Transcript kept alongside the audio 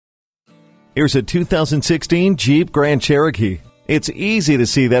Here's a 2016 Jeep Grand Cherokee. It's easy to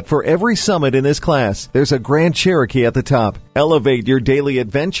see that for every Summit in this class, there's a Grand Cherokee at the top. Elevate your daily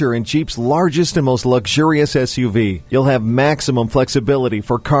adventure in Jeep's largest and most luxurious SUV. You'll have maximum flexibility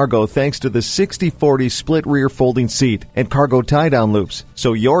for cargo thanks to the 60/40 split rear folding seat and cargo tie-down loops.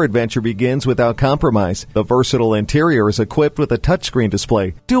 So your adventure begins without compromise. The versatile interior is equipped with a touchscreen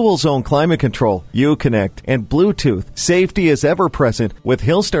display, dual-zone climate control, Uconnect, and Bluetooth. Safety is ever present with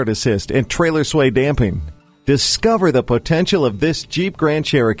hill start assist and trailer sway damping. Discover the potential of this Jeep Grand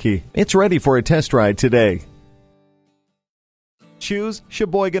Cherokee. It's ready for a test ride today. Choose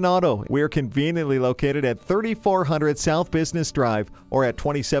Sheboygan Auto. We're conveniently located at 3400 South Business Drive or at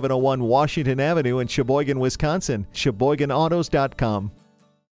 2701 Washington Avenue in Sheboygan, Wisconsin. SheboyganAutos.com.